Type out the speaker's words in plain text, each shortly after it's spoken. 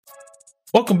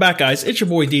Welcome back, guys. It's your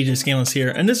boy DJ Scandalous here,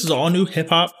 and this is an all new hip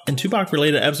hop and Tupac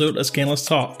related episode of Scandalous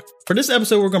Talk. For this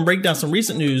episode, we're going to break down some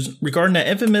recent news regarding that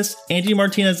infamous Angie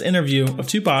Martinez interview of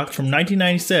Tupac from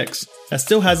 1996 that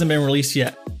still hasn't been released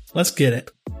yet. Let's get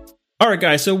it. Alright,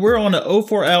 guys, so we're on the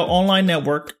O4L Online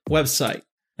Network website,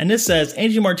 and this says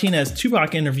Angie Martinez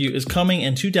Tupac interview is coming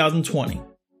in 2020.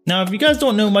 Now, if you guys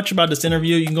don't know much about this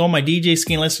interview, you can go on my DJ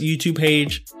Scandalous YouTube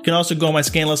page. You can also go on my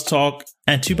Scandalous Talk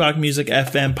and Tupac Music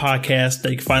FM podcast that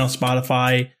you can find on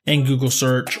Spotify and Google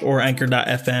search or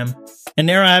Anchor.fm. And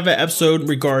there I have an episode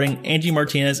regarding Angie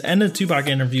Martinez and the Tupac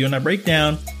interview, and I break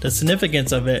down the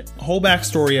significance of it, a whole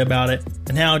backstory about it,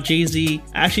 and how Jay-Z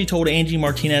actually told Angie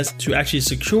Martinez to actually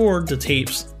secure the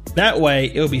tapes. That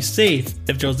way, it would be safe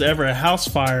if there was ever a house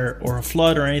fire or a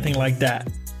flood or anything like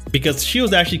that. Because she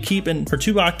was actually keeping her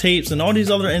Tupac tapes and all these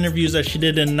other interviews that she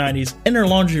did in the 90s in her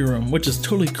laundry room, which is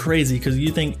totally crazy because you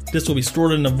think this will be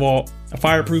stored in a vault, a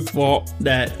fireproof vault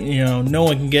that, no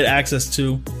one can get access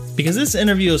to. Because this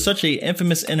interview is such an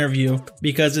infamous interview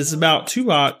because it's about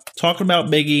Tupac talking about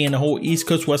Biggie and the whole East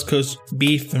Coast, West Coast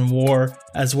beef and war,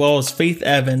 as well as Faith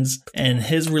Evans and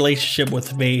his relationship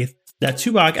with Faith that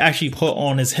Tupac actually put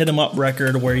on his Hit 'Em Up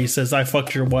record where he says, "I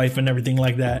fucked your wife" and everything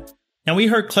like that. Now, we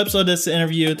heard clips of this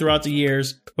interview throughout the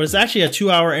years, but it's actually a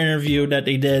 2-hour interview that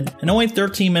they did, and only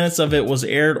 13 minutes of it was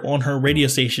aired on her radio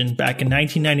station back in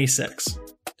 1996.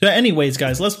 So anyways,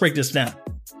 guys, let's break this down.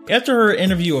 After her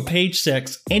interview with Page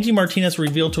Six, Angie Martinez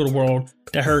revealed to the world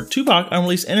that her Tupac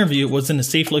unreleased interview was in a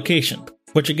safe location,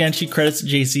 which again she credits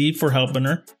Jay-Z for helping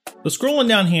her. So scrolling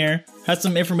down here, has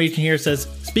some information here. It says,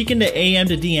 speaking to AM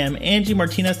to DM, Angie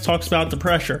Martinez talks about the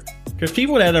pressure. There's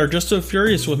people that are just so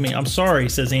furious with me. I'm sorry,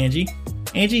 says Angie.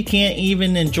 Angie can't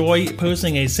even enjoy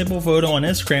posting a simple photo on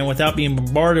Instagram without being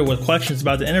bombarded with questions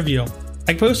about the interview.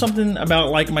 I post something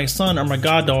about like my son or my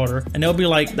goddaughter, and they'll be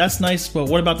like, "That's nice, but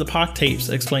what about the Pac tapes?"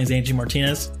 explains Angie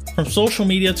Martinez. From social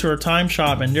media to her time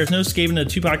shopping, there's no escaping the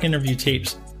Tupac interview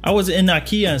tapes. I was in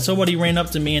IKEA and somebody ran up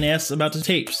to me and asked about the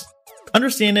tapes.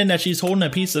 Understanding that she's holding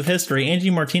a piece of history, Angie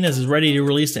Martinez is ready to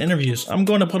release the interviews. I'm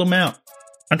going to put them out.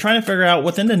 I'm trying to figure out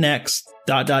within the next ...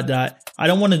 I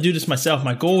don't want to do this myself.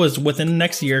 My goal is within the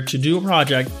next year to do a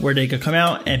project where they could come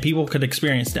out and people could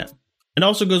experience them. It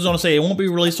also goes on to say it won't be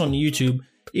released on YouTube,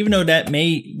 even though that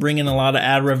may bring in a lot of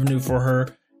ad revenue for her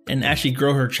and actually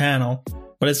grow her channel.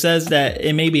 But it says that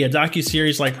it may be a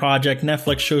docuseries like project.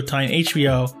 Netflix, Showtime,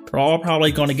 HBO are all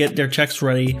probably going to get their checks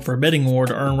ready for a bidding war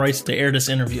to earn rights to air this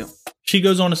interview. She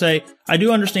goes on to say, I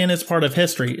do understand it's part of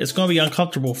history. It's going to be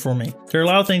uncomfortable for me. There are a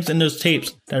lot of things in those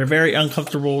tapes that are very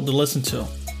uncomfortable to listen to.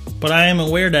 But I am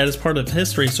aware that it's part of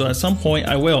history, so at some point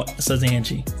I will, says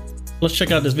Angie. Let's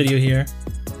check out this video here.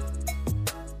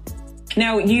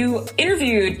 Now, you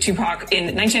interviewed Tupac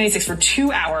in 1996 for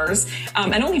 2 hours,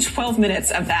 and only 12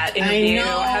 minutes of that interview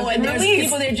have been there's released.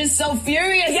 People, they're just so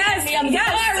furious. Yes,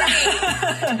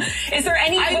 Is there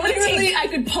any? I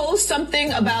could post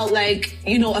something about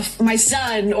my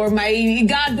son or my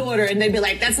goddaughter, and they'd be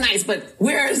like, "That's nice, but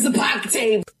where's the Pac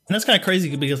tape?" And that's kind of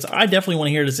crazy because I definitely want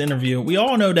to hear this interview. We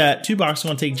all know that Tupac's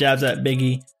going to take jabs at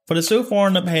Biggie. But it's so far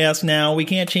in the past now, we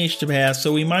can't change the past,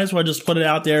 so we might as well just put it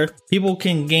out there. People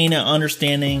can gain an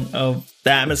understanding of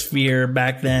the atmosphere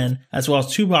back then, as well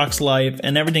as Tupac's life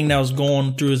and everything that was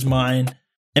going through his mind.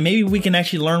 And maybe we can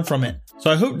actually learn from it.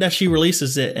 So I hope that she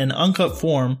releases it in uncut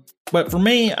form. But for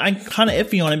me, I'm kind of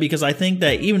iffy on it because I think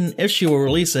that even if she will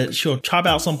release it, she'll chop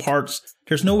out some parts.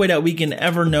 There's no way that we can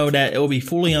ever know that it will be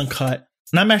fully uncut.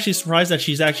 And I'm actually surprised that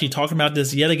she's actually talking about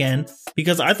this yet again,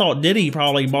 because I thought Diddy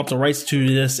probably bought the rights to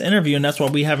this interview, and that's why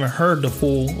we haven't heard the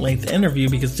full-length interview,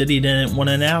 because Diddy didn't want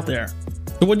it out there.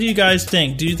 So what do you guys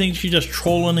think? Do you think she's just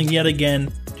trolling yet again?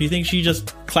 Do you think she's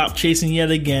just clout chasing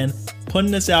yet again,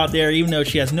 putting this out there even though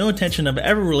she has no intention of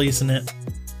ever releasing it?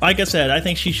 Like I said, I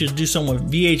think she should do something with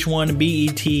VH1,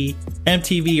 BET,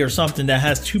 MTV, or something that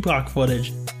has Tupac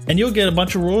footage, and you'll get a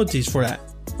bunch of royalties for that.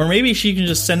 Or maybe she can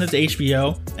just send it to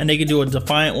HBO and they can do a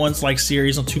Defiant Ones like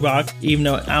series on Tupac, even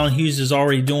though Alan Hughes is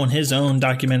already doing his own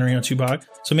documentary on Tupac.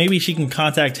 So maybe she can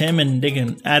contact him and they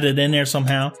can add it in there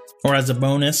somehow, or as a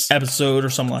bonus episode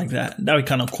or something like that. That'd be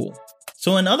kind of cool.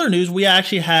 So in other news, we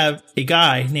actually have a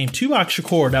guy named Tupac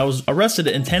Shakur that was arrested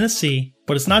in Tennessee,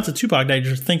 but it's not the Tupac that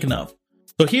you're thinking of.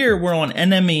 So here we're on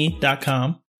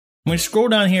NME.com. When you scroll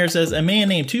down here, it says a man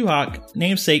named Tupac,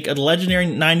 namesake of the legendary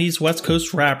 90s West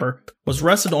Coast rapper, was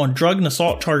arrested on drug and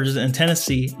assault charges in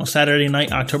Tennessee on Saturday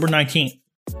night, October 19th.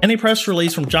 In a press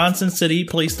release from Johnson City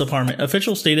Police Department,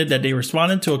 officials stated that they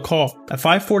responded to a call at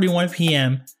 5:41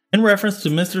 p.m. in reference to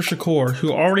Mr. Shakur,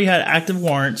 who already had active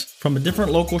warrants from a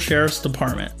different local sheriff's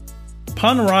department.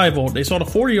 Upon arrival, they saw the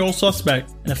 40-year-old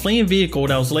suspect in a fleeing vehicle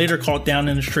that was later caught down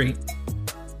in the street.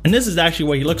 And this is actually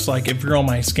what he looks like. If you're on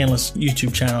my Scandalous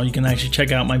YouTube channel, you can actually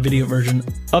check out my video version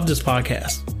of this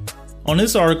podcast. On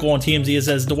this article on TMZ, it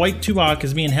says the white Tupac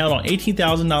is being held on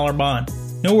 $18,000 bond.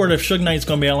 No word if Suge Knight's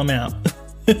gonna bail him out.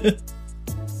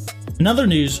 In other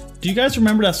news, do you guys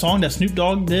remember that song that Snoop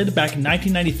Dogg did back in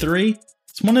 1993?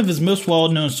 It's one of his most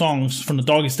well-known songs from the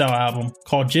Doggy Style album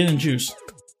called Gin and Juice.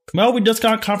 Well, we just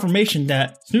got confirmation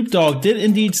that Snoop Dogg did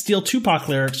indeed steal Tupac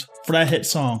lyrics for that hit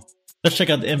song. Let's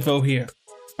check out the info here.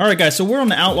 Alright guys, so we're on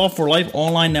the Outlaw for Life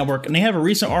online network, and they have a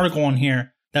recent article on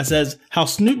here that says how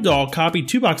Snoop Dogg copied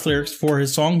Tupac's lyrics for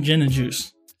his song Gin and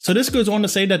Juice. So this goes on to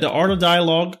say that the Art of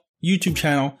Dialogue YouTube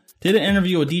channel did an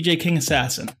interview with DJ King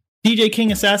Assassin. DJ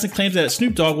King Assassin claims that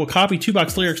Snoop Dogg will copy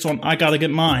Tupac's lyrics on I Gotta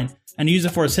Get Mine and use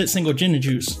it for his hit single Gin and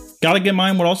Juice. Gotta Get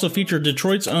Mine would also feature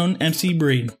Detroit's own MC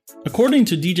Breed. According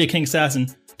to DJ King Assassin,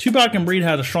 Tupac and Breed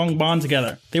had a strong bond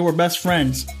together. They were best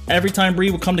friends. Every time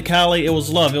Breed would come to Cali, it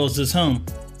was love, it was his home.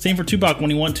 Same for Tupac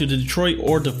when he went to the Detroit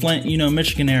or the Flint,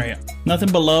 Michigan area.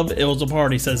 Nothing but love, it was a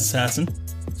party, says Assassin.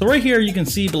 So right here you can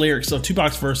see the lyrics of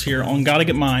Tupac's verse here on Gotta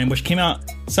Get Mine, which came out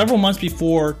several months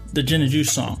before the Gin and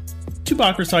Juice song.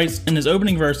 Tupac recites in his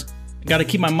opening verse, "Gotta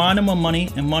keep my mind on my money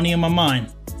and money on my mind."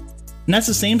 And that's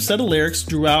the same set of lyrics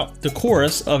throughout the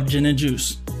chorus of Gin and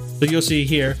Juice. So you'll see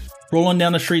here, rolling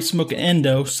down the street smoking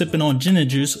endo, sipping on gin and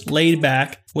juice, laid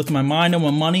back, with my mind on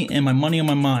my money and my money on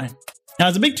my mind. Now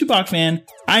as a big Tupac fan,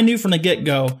 I knew from the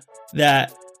get-go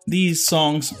that these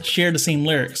songs shared the same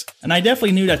lyrics, and I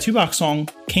definitely knew that Tupac's song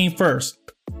came first.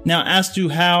 Now as to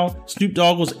how Snoop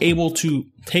Dogg was able to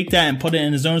take that and put it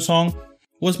in his own song,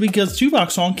 was because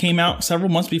Tupac's song came out several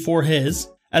months before his,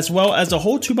 as well as the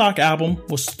whole Tupac album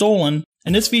was stolen,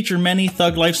 and this featured many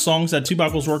Thug Life songs that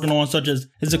Tupac was working on, such as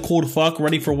Is It Cool to Fuck,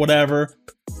 Ready for Whatever,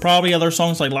 probably other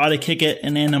songs like Lie to Kick It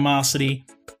and Animosity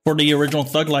for the original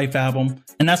Thug Life album,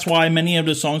 and that's why many of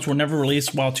the songs were never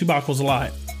released while Tupac was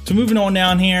alive. So moving on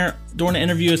down here, during the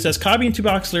interview it says copying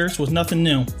Tupac's lyrics was nothing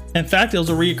new. In fact, it was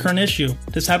a recurring issue.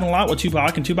 This happened a lot with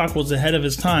Tupac, and Tupac was ahead of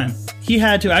his time. He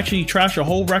had to actually trash a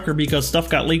whole record because stuff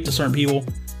got leaked to certain people,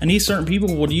 and these certain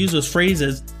people would use those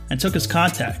phrases and took his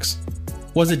context.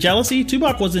 Was it jealousy?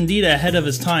 Tupac was indeed ahead of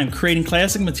his time, creating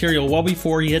classic material well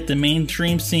before he hit the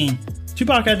mainstream scene.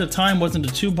 Tupac at the time wasn't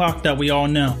the Tupac that we all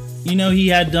know. He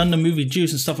had done the movie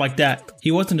Juice and stuff like that.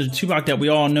 He wasn't the Tupac that we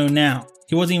all know now.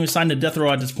 He wasn't even signed to Death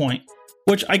Row at this point.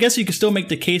 Which I guess you could still make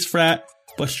the case for that,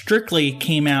 but Strictly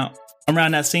came out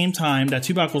around that same time that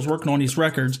Tupac was working on these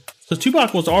records. So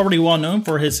Tupac was already well known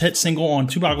for his hit single on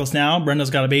Tupacless Now, Brenda's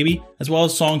Got a Baby, as well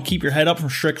as the song Keep Your Head Up from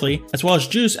Strictly, as well as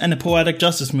Juice and the Poetic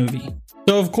Justice movie.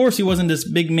 So of course he wasn't this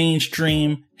big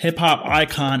mainstream hip-hop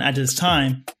icon at his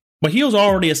time, but he was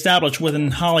already established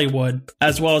within Hollywood,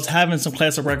 as well as having some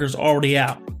classic records already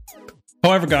out.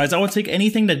 However guys, I would take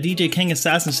anything that DJ King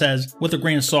Assassin says with a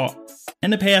grain of salt. In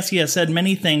the past he has said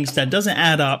many things that doesn't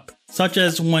add up, such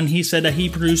as when he said that he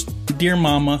produced Dear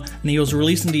Mama and he was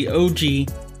releasing the OG,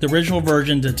 the original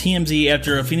version, to TMZ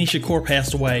after Afeni Shakur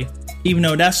passed away. Even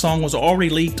though that song was already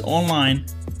leaked online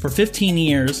for 15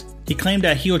 years, he claimed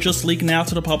that he was just leaking out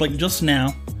to the public just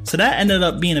now. So that ended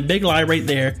up being a big lie right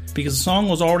there, because the song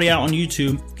was already out on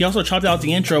YouTube. He also chopped out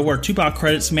the intro where Tupac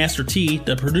credits Master T,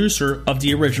 the producer of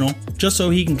the original, just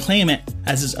so he can claim it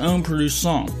as his own produced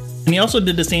song. And he also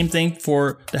did the same thing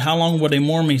for the How Long Will They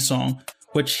Mourn Me song,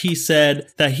 which he said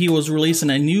that he was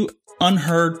releasing a new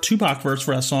unheard Tupac verse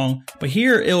for that song, but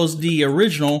here it was the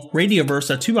original radio verse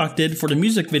that Tupac did for the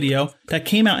music video that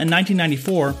came out in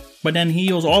 1994, but then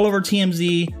he was all over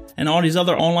TMZ and all these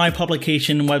other online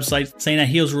publication websites saying that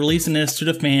he was releasing this to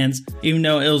the fans, even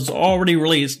though it was already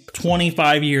released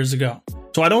 25 years ago.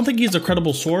 So I don't think he's a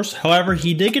credible source. However,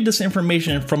 he did get this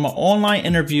information from an online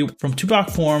interview from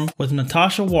Tupac Forum with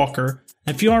Natasha Walker.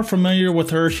 If you aren't familiar with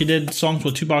her, she did songs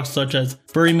with Tupac such as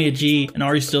Bury Me a G and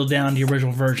Are You Still Down, the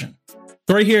original version.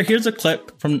 So right here, here's a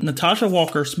clip from Natasha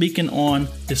Walker speaking on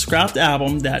the scrapped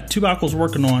album that Tupac was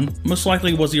working on. Most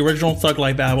likely was the original Thug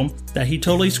Life album that he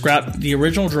totally scrapped the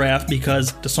original draft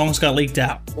because the songs got leaked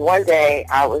out. One day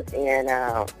I was in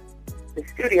the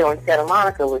studio in Santa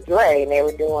Monica with Dre, and they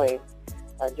were doing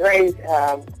Dre's,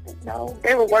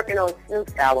 they were working on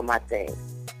Snoop's album, I think.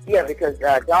 Yeah, because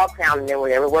Dogtown and them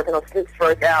they were working on Snoop's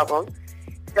first album.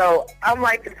 So I'm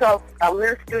like, I'm in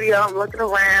the studio, I'm looking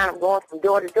around, I'm going from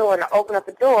door to door, and I open up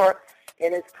the door,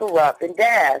 and it's Corrupt and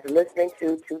Daz listening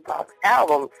to Tupac's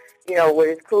album, where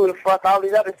it's Cool to Fuck, all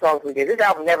these other songs we did. This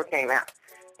album never came out.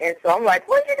 And so I'm like,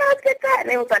 where'd you guys get that? And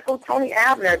they was like, Tony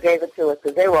Abner gave it to us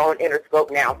because they were on Interscope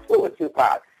Now too with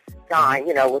Tupac. Time,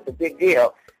 was a big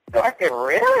deal. So I said,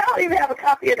 really? I don't even have a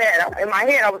copy of that. In my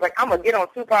head, I was like, I'm going to get on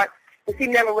Tupac, because he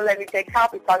never would let me take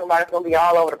copies, talking about it's going to be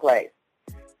all over the place.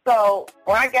 So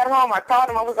when I got home, I called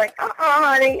him. I was like,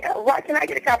 honey, why can't I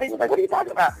get a copy? He was like, what are you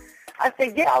talking about? I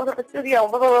said, yeah, I was at the studio,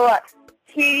 blah, blah, blah, blah.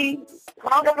 He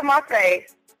hung up in my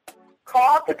face,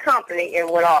 called the company, and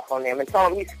went off on them and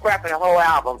told them he's scrapping the whole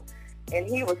album. And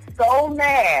he was so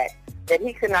mad that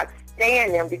he could not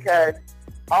stand them, because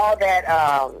all that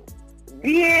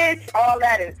bitch, all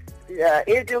that is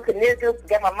Izu, Kanizu,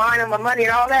 get my mind and my money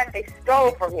and all that, they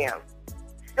stole from him.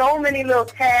 So many little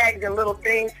tags and little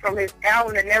things from his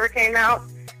album that never came out,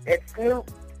 that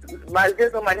Snoop, my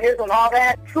Zizzle, my Nizzle, and all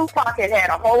that. Tupac had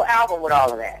a whole album with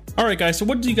all of that. Alright guys, so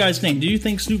what do you guys think? Do you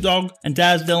think Snoop Dogg and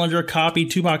Daz Dillinger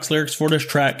copied Tupac's lyrics for this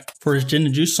track for his Gin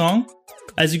and Juice song?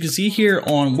 As you can see here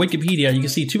on Wikipedia, you can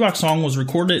see Tupac's song was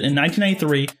recorded in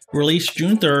 1993, released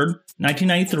June 3rd,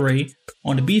 1993,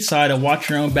 on the B-side of Watch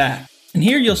Your Own Back. And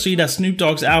here you'll see that Snoop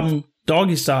Dogg's album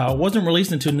Doggy Style wasn't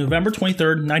released until November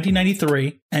 23rd,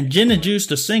 1993, and Gin and Juice,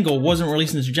 the single, wasn't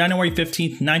released until January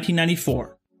 15th,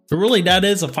 1994. So really, that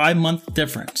is a 5-month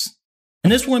difference.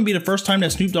 And this wouldn't be the first time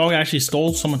that Snoop Dogg actually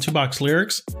stole some of Tupac's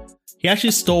lyrics. He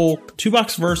actually stole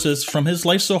Tupac's verses from his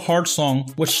Life So Hard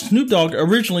song, which Snoop Dogg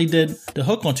originally did the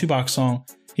hook on Tupac's song.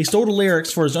 He stole the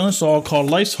lyrics for his own song called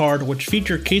Life's Hard, which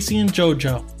featured Casey and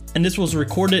JoJo, and this was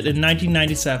recorded in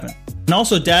 1997. And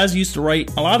also, Daz used to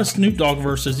write a lot of Snoop Dogg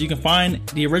verses. You can find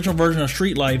the original version of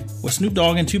Street Life with Snoop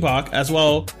Dogg and Tupac, as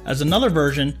well as another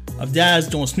version of Daz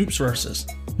doing Snoop's verses.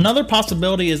 Another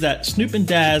possibility is that Snoop and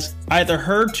Daz either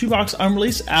heard Tupac's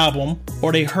unreleased album,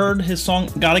 or they heard his song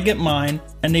Gotta Get Mine,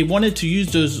 and they wanted to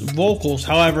use those vocals.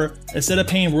 However, instead of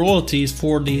paying royalties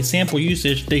for the sample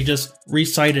usage, they just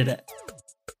recited it.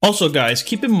 Also guys,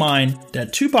 keep in mind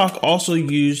that Tupac also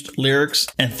used lyrics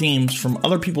and themes from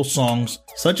other people's songs,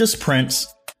 such as Prince.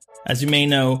 As you may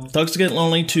know, Thugs Get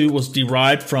Lonely 2 was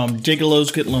derived from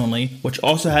Gigolos Get Lonely, which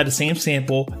also had the same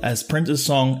sample as Prince's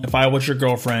song If I Was Your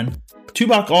Girlfriend.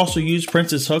 Tupac also used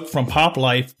Prince's hook from Pop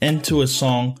Life into his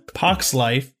song Pac's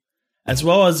Life, as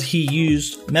well as he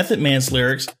used Method Man's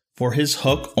lyrics for his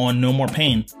hook on No More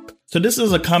Pain. So this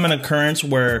is a common occurrence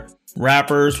where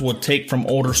rappers will take from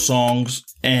older songs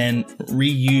and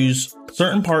reuse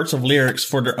certain parts of lyrics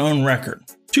for their own record.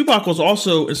 Tupac was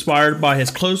also inspired by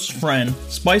his close friend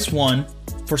Spice One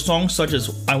for songs such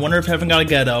as I Wonder If Heaven Got a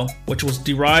Ghetto, which was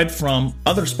derived from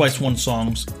other Spice One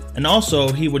songs, and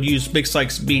also he would use Big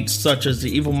Sykes beats such as the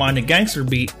Evil Minded Gangster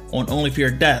beat on Only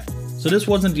Fear Death. So this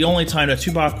wasn't the only time that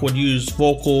Tupac would use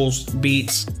vocals,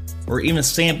 beats, or even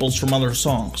samples from other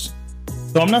songs.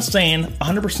 So I'm not saying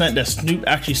 100% that Snoop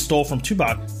actually stole from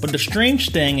Tupac, but the strange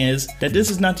thing is that this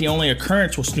is not the only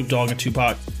occurrence with Snoop Dogg and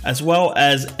Tupac, as well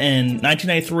as in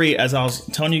 1993, as I was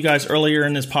telling you guys earlier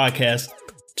in this podcast,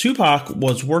 Tupac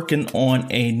was working on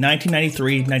a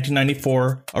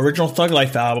 1993-1994 original Thug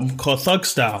Life album called Thug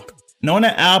Style. And on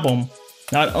that album,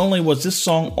 not only was this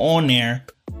song on there,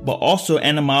 but also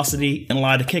Animosity and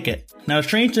Lie to Kick It. Now the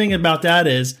strange thing about that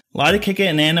is, Lie to Kick It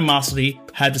and Animosity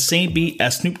had the same beat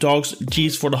as Snoop Dogg's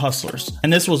G's for the Hustlers,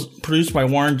 and this was produced by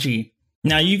Warren G.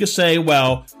 Now you could say,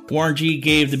 well, Warren G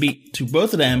gave the beat to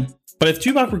both of them, but if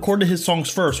Tupac recorded his songs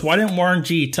first, why didn't Warren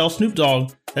G tell Snoop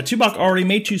Dogg that Tupac already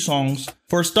made 2 songs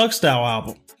for his Thug Style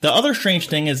album? The other strange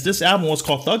thing is this album was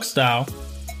called Thug Style,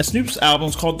 and Snoop's album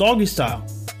is called Doggy Style.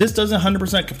 This doesn't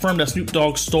 100% confirm that Snoop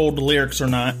Dogg stole the lyrics or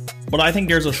not, but I think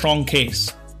there's a strong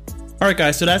case. Alright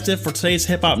guys, so that's it for today's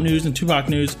hip hop news and Tupac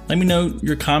news. Let me know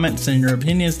your comments and your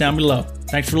opinions down below.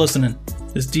 Thanks for listening.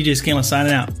 This is DJ Scanlon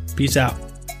signing out. Peace out.